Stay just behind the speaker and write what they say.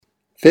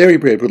Fairy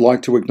Bread would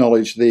like to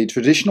acknowledge the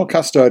traditional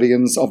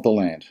custodians of the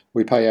land.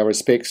 We pay our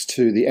respects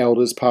to the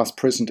elders past,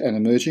 present and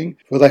emerging,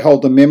 for they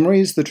hold the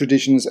memories, the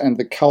traditions and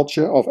the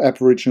culture of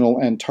Aboriginal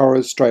and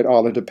Torres Strait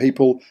Islander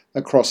people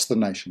across the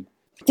nation.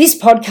 This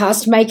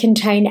podcast may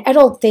contain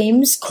adult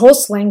themes,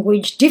 coarse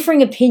language,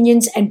 differing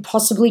opinions and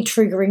possibly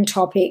triggering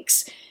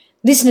topics.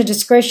 Listener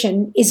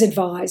discretion is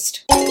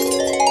advised.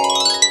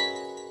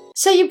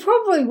 So you're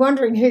probably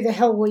wondering who the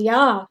hell we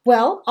are.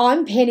 Well,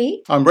 I'm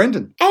Penny. I'm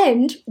Brendan.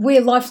 And we're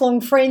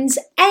lifelong friends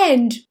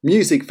and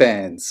music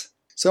fans.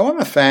 So I'm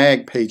a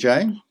fag,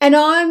 PJ. And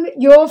I'm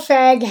your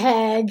fag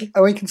hag.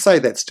 Oh, we can say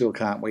that still,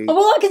 can't we? Oh,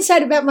 well, I can say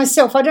it about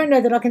myself. I don't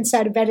know that I can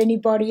say it about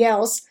anybody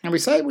else. And we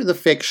say it with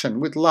affection,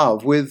 with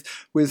love,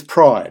 with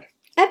pride.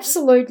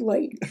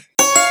 Absolutely.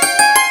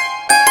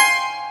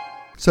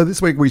 So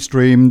this week we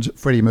streamed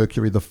Freddie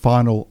Mercury, the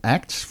final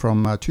act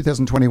from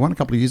 2021. A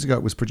couple of years ago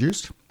it was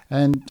produced.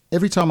 And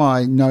every time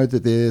I know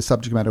that their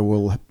subject matter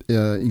will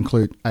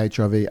include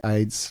HIV,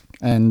 AIDS,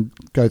 and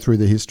go through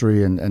the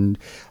history, and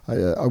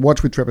I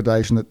watch with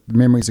trepidation that the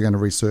memories are going to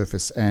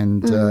resurface,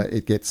 and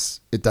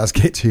it does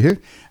get to you.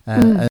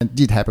 And it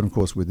did happen, of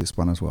course, with this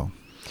one as well.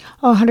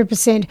 Oh,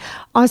 100%.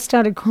 I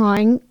started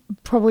crying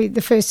probably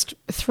the first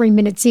 3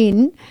 minutes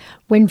in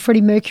when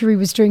Freddie Mercury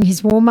was doing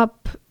his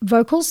warm-up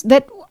vocals.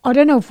 That I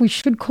don't know if we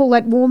should call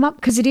that warm-up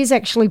because it is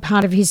actually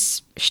part of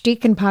his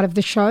shtick and part of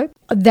the show.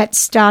 That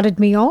started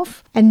me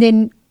off. And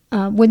then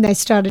when they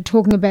started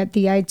talking about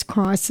the AIDS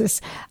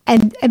crisis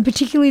and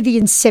particularly the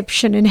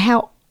inception and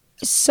how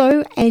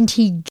so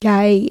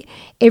anti-gay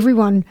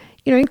everyone,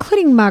 you know,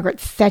 including Margaret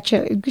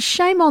Thatcher,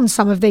 shame on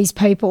some of these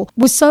people,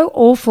 was so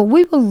awful.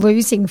 We were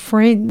losing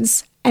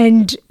friends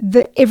and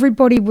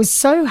everybody was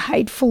so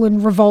hateful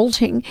and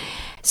revolting.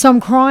 So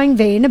I'm crying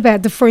then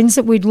about the friends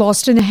that we'd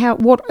lost and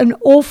what an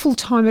awful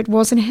time it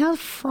was and how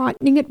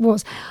frightening it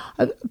was.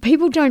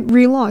 People don't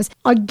realise.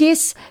 I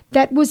guess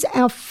that was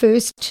our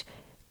first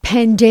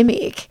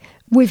pandemic.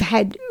 We've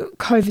had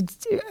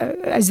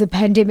COVID as the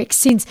pandemic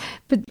since,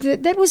 but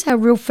that was our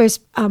real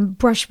first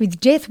brush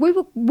with death. We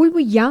were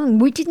young.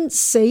 We didn't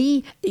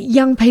see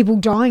young people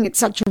dying at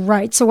such a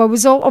rate. So I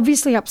was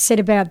obviously upset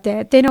about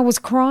that. Then I was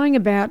crying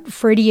about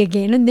Freddie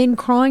again, and then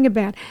crying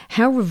about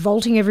how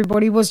revolting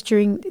everybody was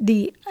during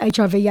the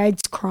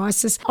HIV/AIDS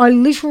crisis. I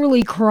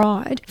literally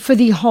cried for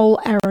the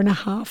whole hour and a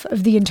half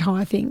of the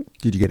entire thing.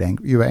 Did you get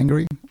angry? You were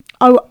angry?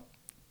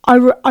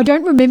 I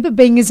don't remember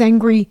being as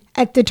angry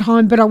at the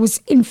time, but I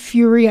was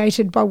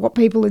infuriated by what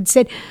people had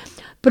said.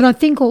 But I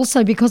think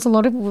also because a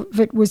lot of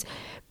it was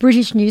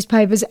British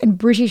newspapers and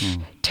British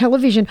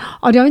television,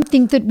 I don't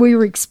think that we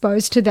were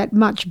exposed to that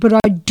much. But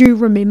I do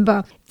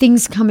remember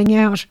things coming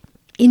out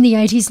in the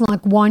 80s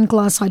like wine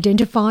glass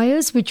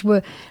identifiers, which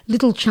were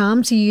little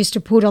charms you used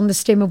to put on the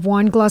stem of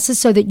wine glasses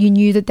so that you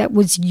knew that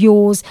was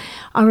yours.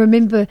 I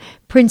remember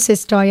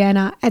Princess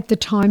Diana at the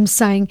time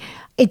saying,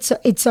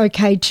 it's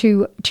okay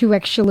to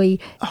actually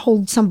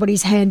hold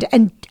somebody's hand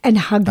and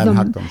hug them. And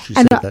hug them. She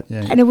said that,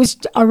 yeah. And it was,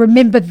 I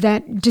remember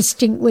that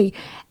distinctly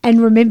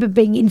and remember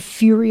being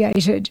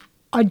infuriated.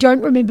 I don't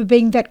remember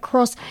being that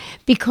cross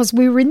because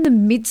we were in the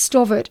midst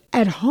of it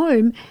at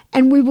home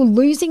and we were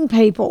losing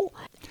people.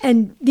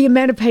 And the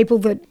amount of people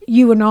that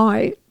you and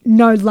I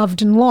know,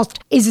 loved and lost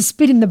is a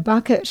spit in the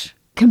bucket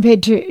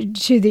compared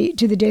to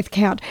the death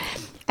count.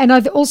 And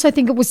I also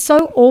think it was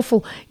so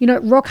awful. You know,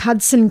 Rock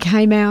Hudson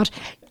came out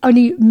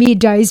only mere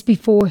days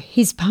before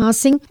his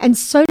passing, and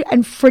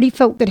Freddie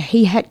felt that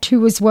he had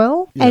to as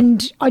well. Yep.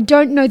 And I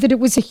don't know that it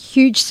was a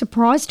huge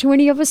surprise to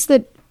any of us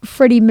that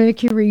Freddie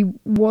Mercury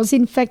was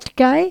in fact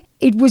gay.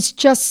 It was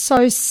just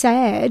so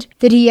sad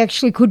that he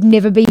actually could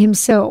never be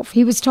himself.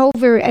 He was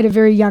told at a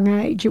very young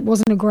age it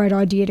wasn't a great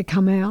idea to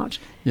come out.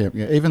 Yeah.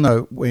 Even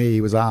though he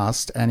was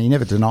asked, and he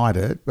never denied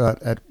it,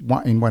 but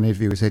in one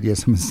interview he said,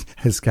 yes, I'm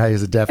as gay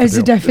as a daffodil. As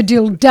a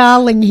daffodil,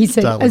 darling, he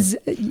said.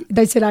 Darling.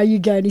 They said, are you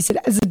gay? And he said,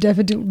 as a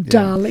daffodil,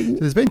 darling.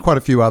 So there's been quite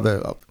a few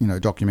other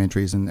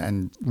documentaries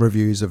and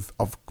reviews of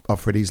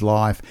Freddie's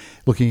life,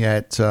 looking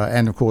at,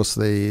 and of course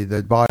the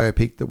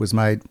biopic that was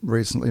made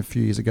recently, a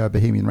few years ago,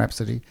 Bohemian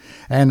Rhapsody,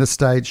 and a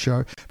stage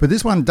show. But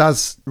this one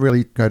does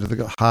really go to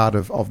the heart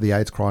of the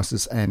AIDS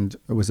crisis, and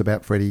it was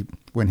about Freddie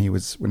when he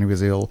was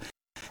ill.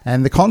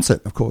 And the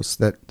concert, of course,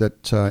 that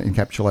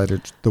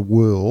encapsulated the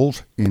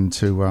world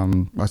into,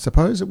 I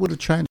suppose it would have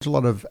changed a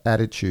lot of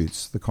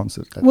attitudes, the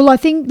concert. Well, I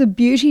think the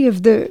beauty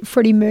of the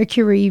Freddie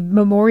Mercury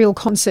Memorial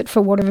Concert,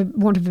 for want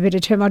of a better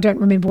term, I don't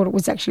remember what it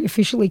was actually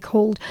officially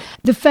called,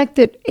 the fact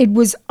that it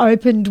was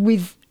opened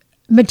with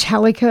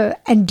Metallica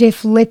and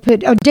Def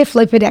Leppard. Def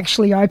Leppard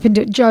actually opened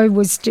it. Joe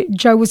was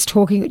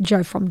talking.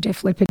 Joe from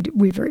Def Leppard,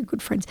 we're very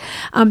good friends.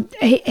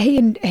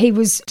 He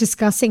was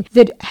discussing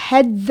that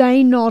had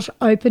they not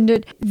opened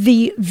it,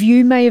 the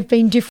view may have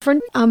been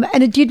different. And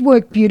it did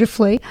work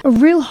beautifully. A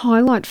real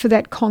highlight for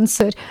that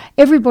concert.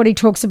 Everybody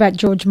talks about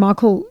George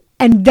Michael,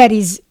 and that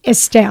is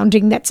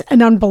astounding. That's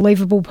an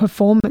unbelievable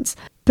performance.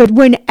 But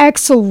when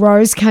Axl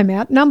Rose came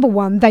out, number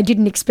one, they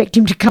didn't expect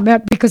him to come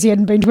out because he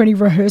hadn't been to any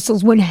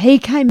rehearsals. When he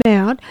came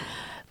out,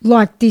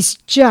 like this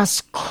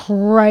just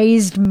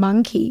crazed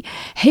monkey.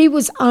 He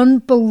was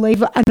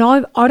unbelievable.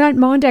 And I don't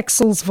mind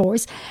Axl's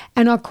voice,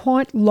 and I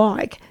quite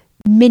like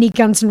many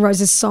Guns N'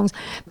 Roses songs.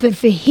 But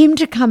for him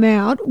to come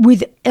out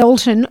with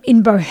Elton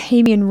in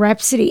Bohemian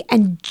Rhapsody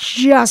and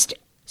just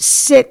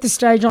set the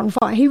stage on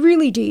fire, he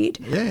really did.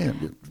 Yeah,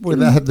 well,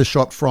 they had the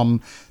shot from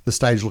the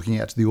stage looking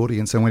out to the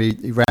audience, and when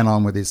he ran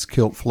on with his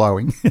kilt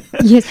flowing.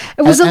 Yes,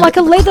 it was like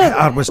a leather. The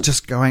crowd was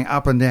just going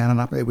up and down and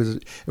up. It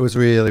was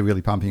really,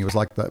 really pumping. It was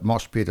like the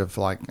mosh pit of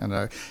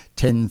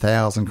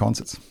 10,000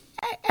 concerts.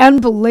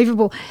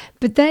 Unbelievable.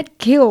 But that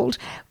kilt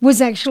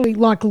was actually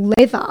like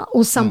leather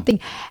or something.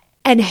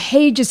 And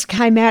he just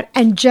came out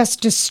and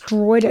just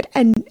destroyed it.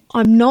 And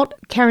I'm not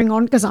carrying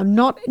on because I'm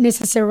not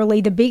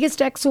necessarily the biggest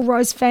Axl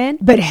Rose fan,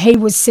 but he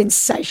was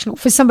sensational.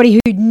 For somebody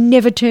who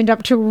never turned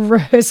up to a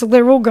rehearsal,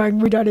 they're all going,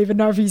 we don't even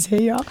know if he's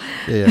here.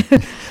 Yeah.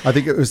 I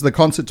think it was the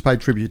concert to pay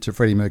tribute to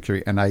Freddie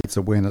Mercury and AIDS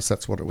awareness.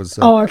 That's what it was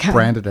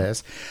branded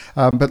as.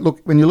 But look,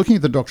 when you're looking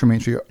at the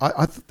documentary,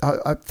 I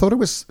thought it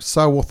was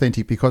so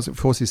authentic because, of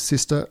course, his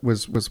sister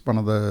was one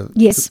of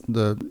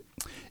the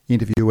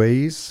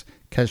interviewees,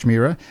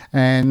 Kashmira,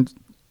 and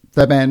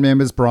the band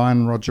members,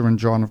 Brian, Roger and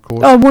John, of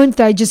course. Oh, weren't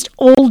they just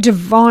all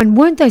divine?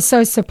 Weren't they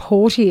so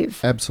supportive?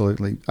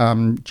 Absolutely.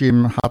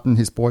 Jim Hutton,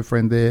 his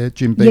boyfriend there,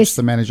 Jim Beach,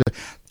 the manager.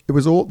 It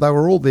was all, they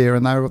were all there,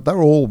 and they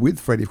were all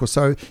with Freddie.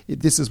 So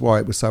this is why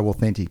it was so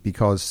authentic,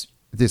 because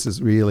this is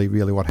really,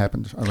 really what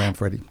happened around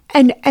Freddie.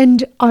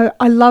 And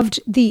I loved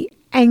the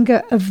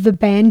anger of the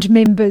band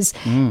members.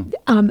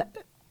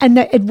 And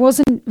that it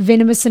wasn't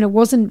venomous and it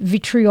wasn't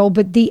vitriol,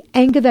 but the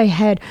anger they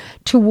had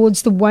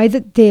towards the way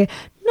that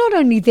not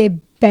only their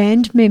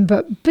band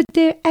member, but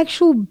their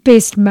actual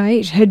best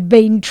mate had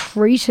been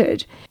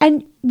treated.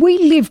 And we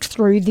lived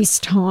through this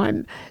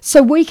time,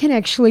 so we can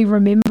actually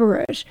remember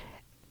it.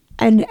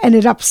 And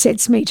it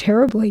upsets me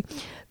terribly.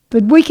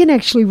 But we can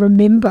actually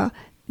remember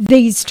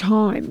these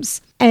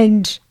times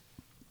and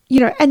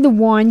and the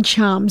wine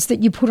charms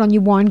that you put on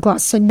your wine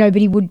glass so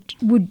nobody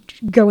would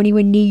go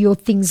anywhere near your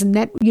things, and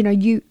that,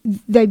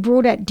 they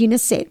brought out dinner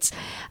sets,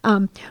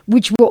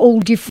 which were all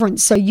different.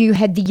 So you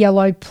had the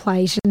yellow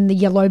plate and the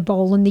yellow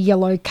bowl and the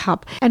yellow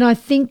cup. And I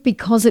think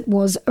because it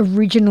was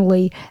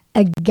originally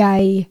a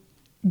gay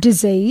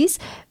disease,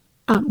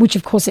 which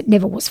of course it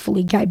never was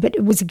fully gay, but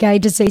it was a gay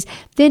disease.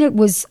 Then it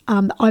was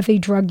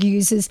IV drug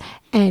users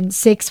and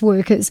sex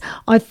workers.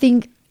 I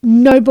think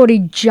nobody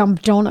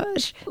jumped on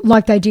it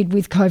like they did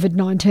with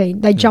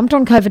COVID-19. They jumped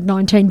on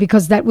COVID-19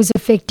 because that was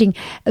affecting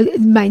the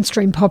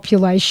mainstream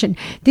population.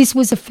 This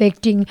was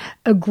affecting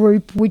a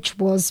group which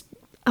was,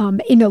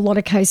 in a lot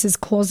of cases,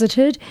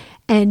 closeted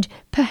and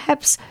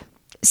perhaps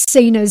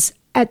seen as,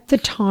 at the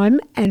time,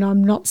 and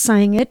I'm not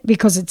saying it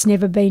because it's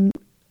never been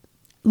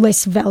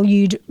less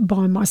valued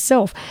by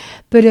myself,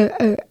 but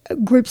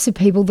groups of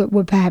people that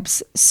were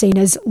perhaps seen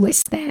as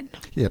less than.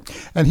 Yeah,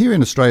 and here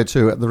in Australia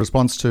too, the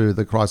response to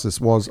the crisis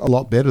was a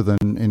lot better than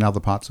in other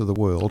parts of the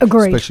world.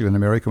 Agreed. Especially in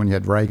America, when you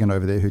had Reagan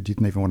over there who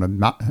didn't even want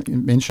to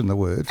mention the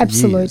word for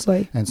Absolutely.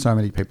 years, and so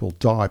many people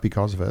died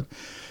because of it.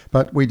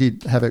 But we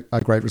did have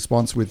a great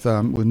response with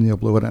Neil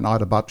Blewett and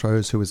Ida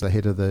Buttrose, who was the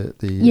head of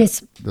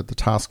the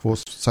task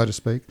force, so to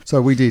speak. So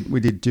we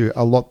did do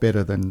a lot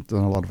better than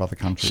a lot of other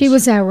countries. She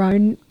was our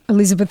own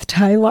Elizabeth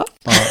Taylor.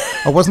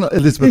 I wasn't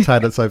Elizabeth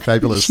Taylor so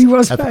fabulous. She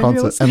was at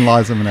fabulous. the concert, and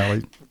Liza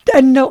Minnelli.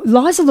 And no,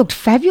 Liza looked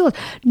fabulous.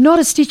 Not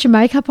a stitch of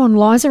makeup on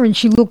Liza, and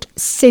she looked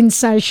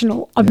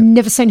sensational. I've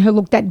never seen her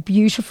look that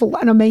beautiful,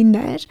 and I mean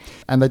that.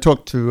 And they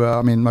talked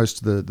to,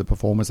 most of the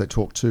performers they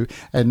talked to,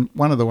 and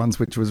one of the ones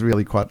which was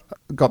really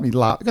got me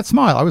laugh.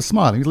 I was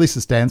smiling.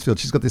 Lisa Stansfield,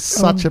 she's got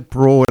such a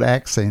broad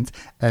accent,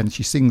 and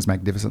she sings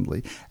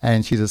magnificently.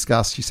 And she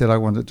said, I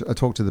wanted to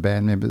talk to the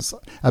band members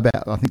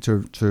about, I think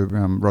to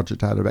Roger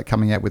Taylor, about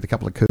coming out with a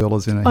couple of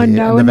curlers in her hair. I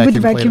know, and with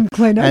the vacuum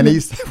cleaner. And he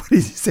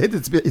said,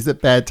 is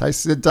it bad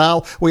taste? He said,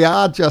 Dale, we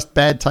are just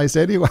bad taste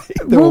anyway.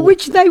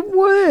 Which they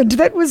weren't.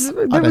 I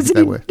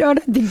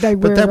don't think they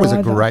were. But that was either.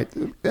 a great,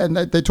 and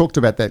they talked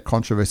about that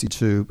controversy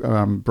too.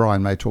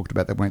 Brian May talked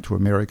about they went to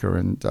America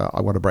and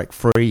I Want to Break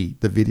Free,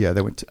 the video.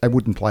 They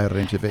wouldn't play it on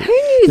MTV. Who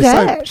knew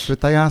that?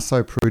 But they are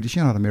so prudish.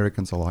 You know what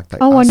Americans are like. They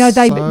I know.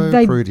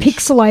 They prudish.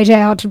 Pixelate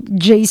out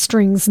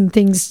G-strings and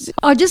things.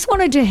 I just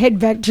wanted to head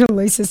back to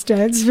Lisa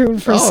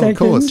Stansfield for a second. Oh, of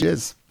course,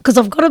 yes. Because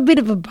I've got a bit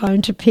of a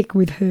bone to pick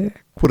with her.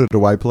 Put it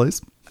away,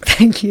 please.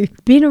 Thank you.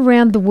 Been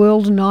around the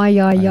world and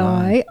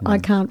I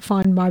can't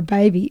find my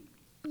baby.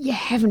 You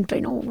haven't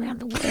been all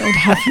around the world,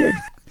 have you?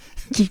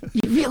 You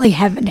really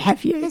haven't,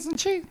 have you? Hasn't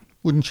she?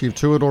 Wouldn't she have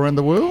toured all around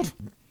the world?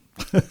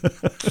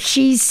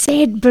 She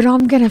said, but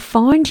I'm going to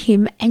find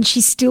him, and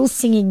she's still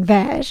singing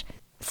that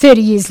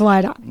 30 years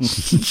later.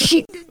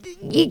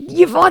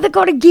 You've either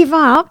got to give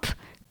up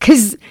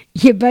because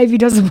your baby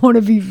doesn't want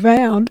to be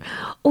found,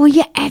 or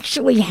you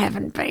actually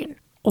haven't been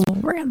all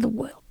around the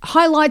world.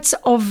 Highlights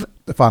of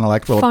the final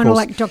act. Well, final of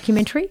course, act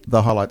documentary.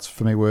 The highlights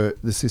for me were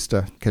the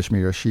sister,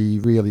 Kashmira. She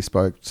really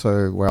spoke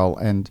so well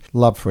and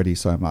loved Freddie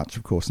so much,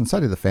 of course, and so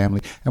did the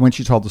family. And when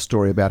she told the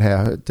story about how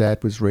her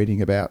dad was reading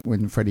about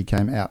when Freddie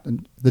came out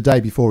and the day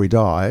before he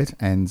died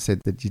and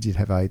said that he did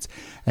have AIDS.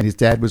 And his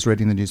dad was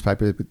reading the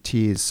newspaper with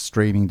tears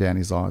streaming down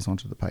his eyes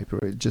onto the paper.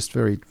 It just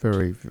very,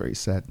 very, very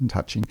sad and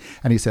touching.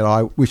 And he said,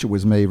 I wish it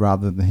was me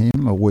rather than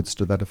him, or words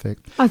to that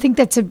effect. I think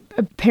that's a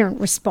parent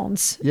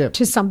response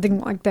to something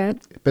like that.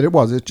 But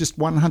it's just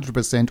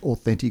 100%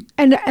 authentic.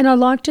 And I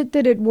liked it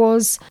that it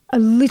was a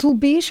little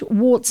bit,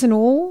 warts and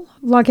all,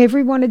 like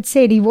everyone had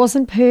said. He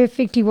wasn't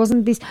perfect, he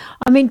wasn't this.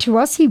 I mean, to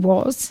us he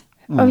was.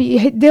 I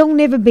mean, there'll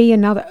never be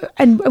another.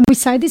 And we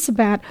say this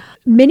about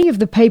many of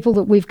the people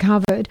that we've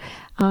covered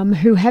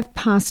who have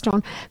passed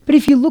on. But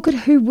if you look at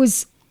who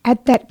was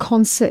at that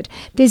concert,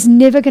 there's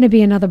never going to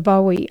be another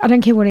Bowie. I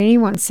don't care what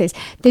anyone says.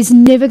 There's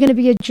never going to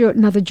be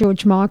another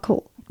George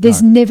Michael.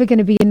 There's never going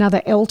to be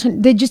another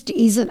Elton. There just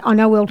isn't. I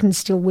know Elton's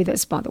still with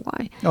us, by the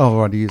way.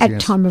 Oh, right, he is, at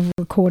time of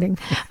recording.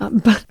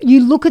 But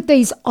you look at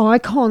these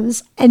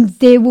icons and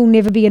there will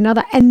never be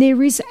another. And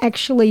there is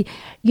actually,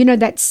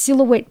 that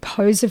silhouette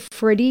pose of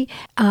Freddie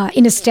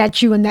in a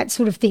statue and that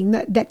sort of thing.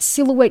 That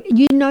silhouette,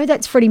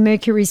 that's Freddie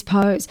Mercury's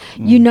pose.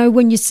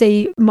 When you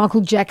see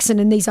Michael Jackson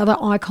and these other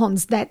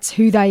icons, that's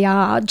who they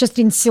are, just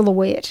in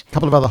silhouette. A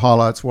couple of other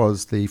highlights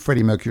was the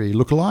Freddie Mercury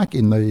lookalike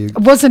in the...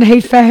 Wasn't he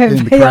fab?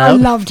 In the crowd? I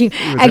loved him.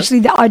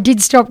 Actually, I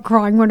did stop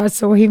crying when I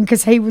saw him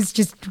because he was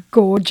just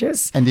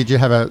gorgeous. And did you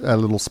have a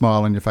little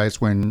smile on your face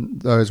when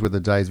those were the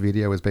days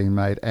video was being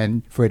made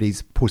and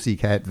Freddie's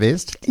pussycat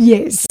vest?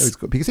 Yes. It was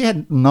good because he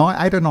had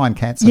 8 or 9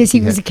 cats. Yes,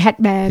 he was a cat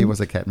man. He was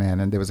a cat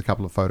man, and there was a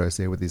couple of photos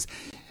there with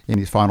in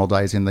his final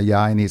days in the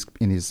yard,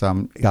 in his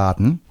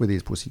garden with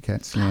his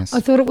pussycats. Yes.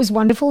 I thought it was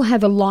wonderful how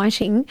the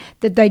lighting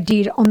that they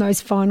did on those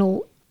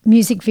final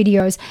music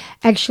videos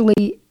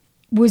actually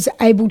was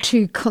able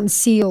to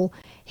conceal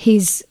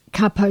his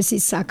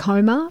Kaposi's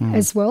sarcoma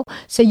as well.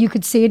 So you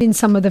could see it in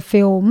some of the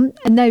film,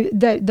 and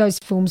those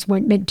films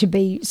weren't meant to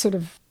be sort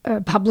of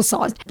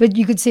publicised, but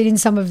you could see it in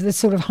some of the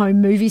sort of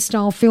home movie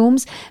style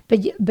films.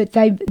 But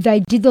they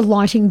did the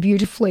lighting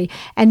beautifully.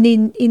 And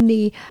then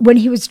when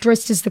he was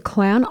dressed as the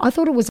clown, I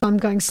thought it was I'm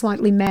Going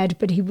Slightly Mad,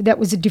 but that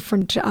was a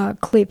different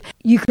clip.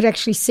 You could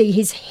actually see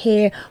his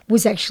hair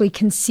was actually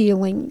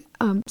concealing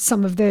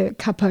some of the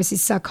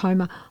Kaposi's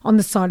sarcoma on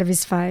the side of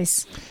his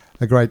face.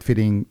 A great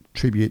fitting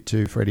tribute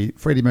to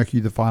Freddie Mercury,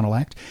 the final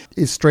act,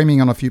 is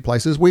streaming on a few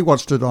places. We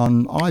watched it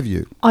on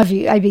iView.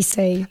 iView,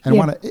 ABC.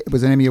 And it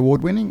was an Emmy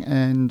Award winning,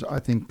 and I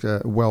think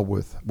well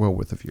worth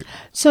a view.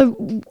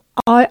 So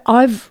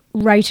I've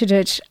rated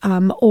it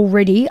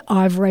already.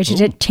 I've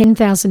rated it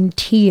 10,000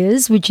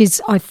 tears, which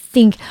is, I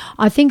think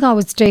I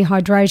was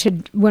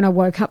dehydrated when I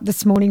woke up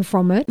this morning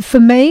from it. For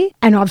me,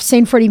 and I've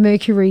seen Freddie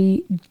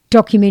Mercury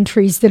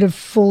documentaries that have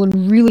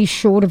fallen really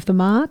short of the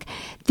mark.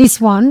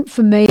 This one,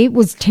 for me,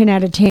 was 10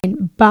 out of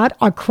 10, but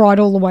I cried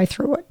all the way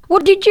through it.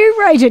 What did you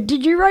rate it?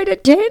 Did you rate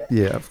it 10?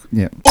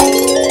 Yeah.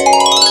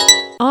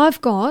 I've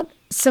got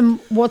some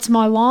What's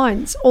My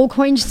Lines, all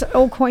Queen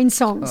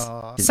songs.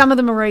 Some of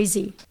them are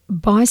easy.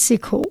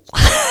 Bicycle.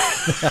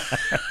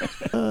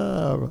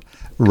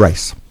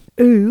 Race.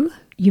 Ooh,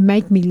 You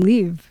Make Me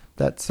Live.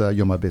 That's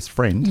You're My Best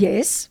Friend.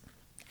 Yes,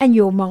 and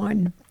You're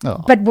Mine.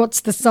 Oh. But what's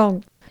the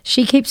song?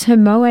 She Keeps Her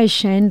Moët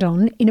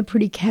Chandon in a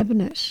Pretty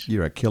Cabinet.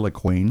 You're a killer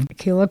queen.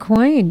 Killer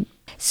queen.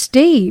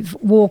 Steve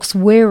Walks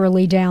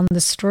Warily Down the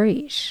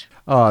Street.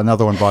 Oh,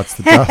 another one bites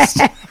the dust.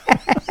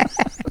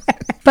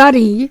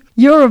 Buddy,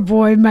 You're a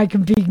Boy, Make a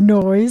Big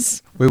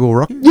Noise. We Will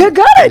Rock. You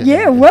got it,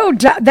 yeah, well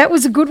done. That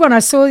was a good one. I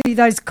saw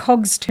those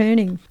cogs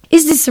turning.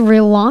 Is this a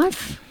real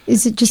life?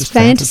 Is it just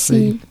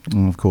fantasy?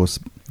 And of course,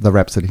 the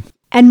Rhapsody.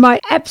 And my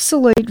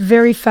absolute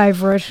very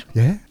favourite,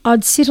 yeah,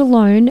 I'd Sit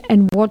Alone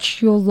and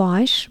Watch Your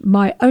Light,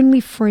 My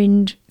Only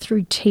Friend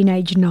Through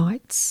Teenage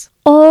Nights.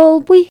 All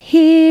we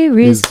hear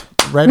is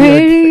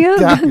Radio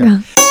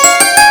Gaga.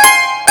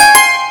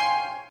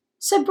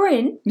 So,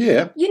 Bryn,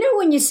 Yeah. you know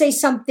when you see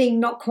something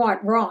not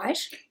quite right,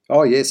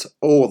 Oh, yes.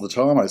 All the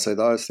time I say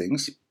those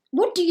things.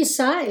 what do you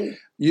say?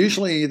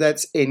 Usually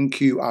that's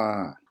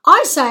NQR.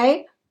 I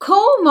say,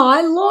 call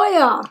my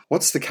lawyer.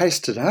 What's the case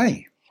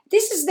today?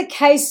 This is the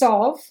case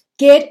of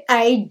get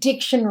a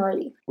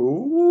dictionary.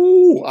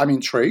 Ooh, I'm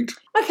intrigued.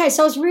 Okay,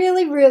 so I was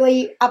really,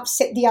 really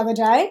upset the other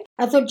day.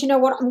 I thought, you know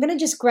what, I'm going to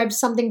just grab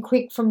something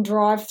quick from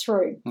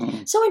drive-through.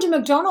 So I went to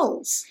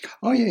McDonald's.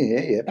 Oh,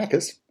 yeah.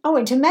 Macca's. I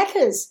went to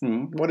Macca's.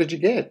 What did you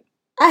get?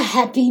 A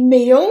Happy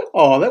Meal.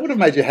 Oh, that would have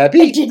made you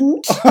happy. It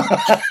didn't.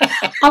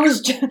 I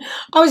was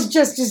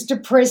just as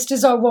depressed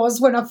as I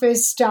was when I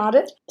first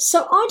started.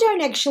 So I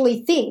don't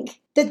actually think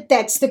that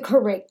that's the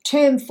correct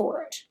term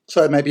for it.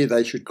 So maybe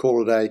they should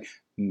call it a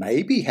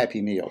maybe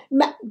Happy Meal.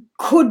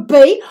 Could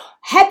be.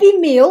 Happy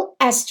Meal,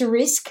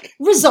 asterisk,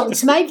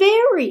 results may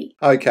vary.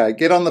 Okay,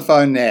 get on the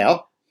phone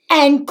now.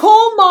 And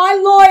call my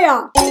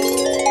lawyer.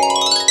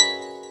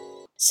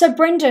 So,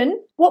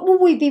 Brendan, what will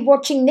we be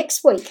watching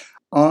next week?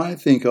 I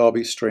think I'll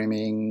be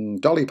streaming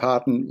Dolly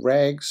Parton,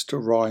 Rags to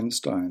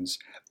Rhinestones.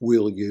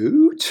 Will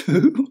you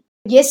too?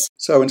 Yes.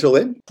 So until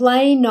then,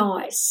 Play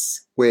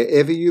nice.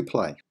 wherever you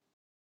play.